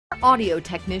audio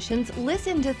technicians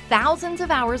listen to thousands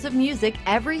of hours of music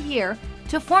every year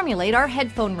to formulate our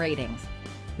headphone ratings.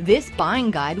 This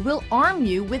buying guide will arm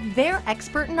you with their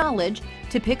expert knowledge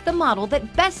to pick the model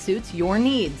that best suits your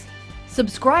needs.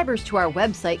 Subscribers to our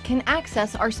website can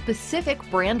access our specific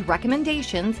brand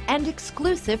recommendations and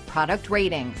exclusive product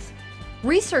ratings.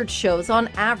 Research shows on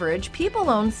average people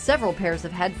own several pairs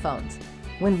of headphones.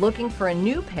 When looking for a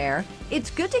new pair, it's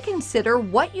good to consider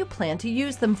what you plan to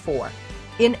use them for.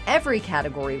 In every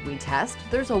category we test,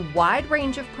 there's a wide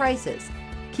range of prices.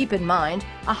 Keep in mind,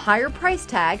 a higher price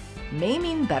tag may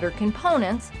mean better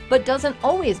components, but doesn't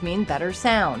always mean better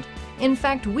sound. In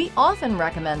fact, we often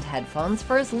recommend headphones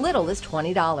for as little as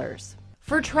 $20.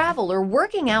 For travel or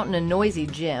working out in a noisy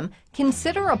gym,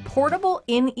 consider a portable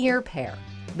in-ear pair.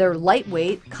 They're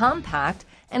lightweight, compact,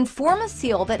 and form a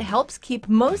seal that helps keep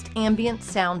most ambient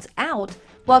sounds out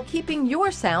while keeping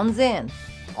your sounds in.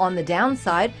 On the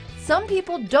downside, some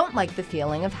people don't like the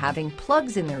feeling of having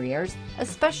plugs in their ears,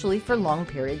 especially for long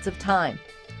periods of time.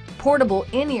 Portable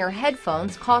in-ear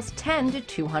headphones cost $10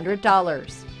 to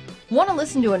 $200. Want to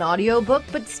listen to an audiobook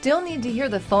but still need to hear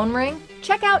the phone ring?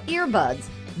 Check out earbuds.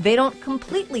 They don't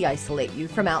completely isolate you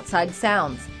from outside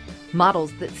sounds.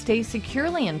 Models that stay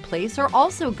securely in place are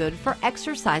also good for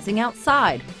exercising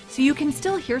outside, so you can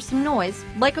still hear some noise,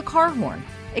 like a car horn.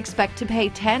 Expect to pay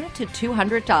 $10 to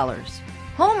 $200.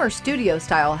 Home or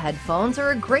studio-style headphones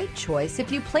are a great choice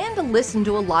if you plan to listen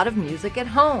to a lot of music at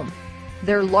home.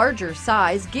 Their larger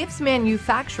size gives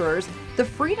manufacturers the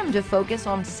freedom to focus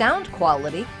on sound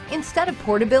quality instead of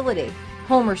portability.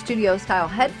 Home or studio-style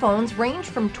headphones range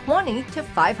from $20 to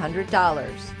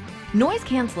 $500.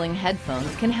 Noise-canceling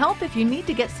headphones can help if you need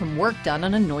to get some work done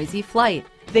on a noisy flight.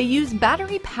 They use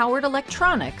battery-powered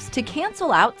electronics to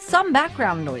cancel out some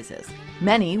background noises.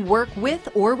 Many work with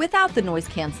or without the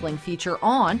noise-canceling feature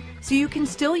on, so you can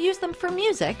still use them for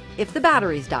music if the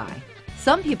batteries die.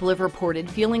 Some people have reported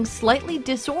feeling slightly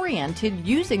disoriented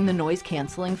using the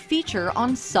noise-canceling feature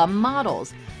on some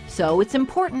models, so it's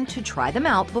important to try them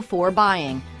out before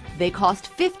buying. They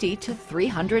cost $50 to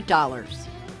 $300.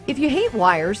 If you hate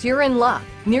wires, you're in luck.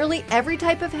 Nearly every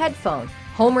type of headphone,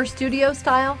 home or studio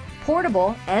style,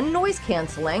 portable, and noise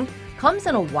canceling, comes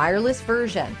in a wireless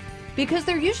version. Because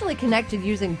they're usually connected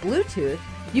using Bluetooth,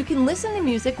 you can listen to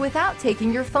music without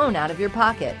taking your phone out of your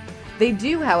pocket. They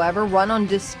do, however, run on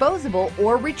disposable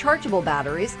or rechargeable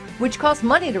batteries, which cost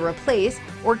money to replace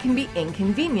or can be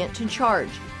inconvenient to charge.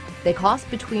 They cost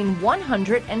between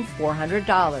 $100 and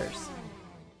 $400.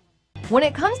 When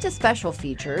it comes to special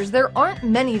features, there aren't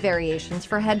many variations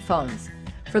for headphones.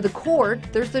 For the cord,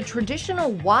 there's the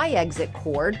traditional Y-exit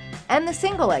cord and the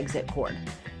single exit cord.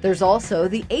 There's also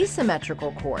the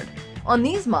asymmetrical cord. On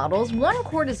these models, one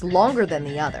cord is longer than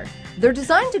the other. They're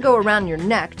designed to go around your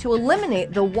neck to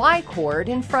eliminate the Y cord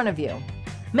in front of you.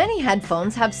 Many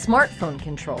headphones have smartphone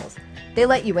controls. They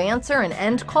let you answer and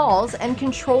end calls and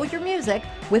control your music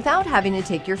without having to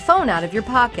take your phone out of your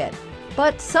pocket.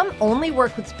 But some only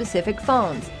work with specific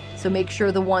phones, so make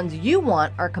sure the ones you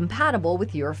want are compatible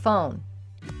with your phone.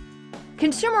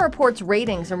 Consumer Reports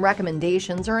ratings and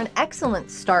recommendations are an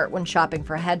excellent start when shopping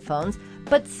for headphones,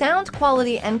 but sound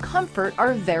quality and comfort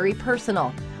are very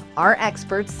personal. Our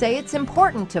experts say it's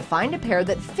important to find a pair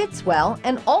that fits well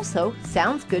and also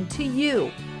sounds good to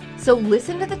you. So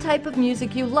listen to the type of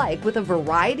music you like with a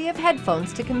variety of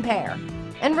headphones to compare.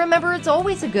 And remember, it's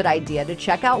always a good idea to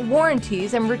check out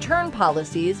warranties and return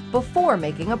policies before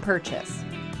making a purchase.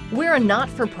 We're a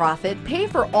not-for-profit, pay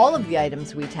for all of the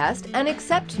items we test, and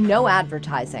accept no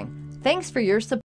advertising. Thanks for your support.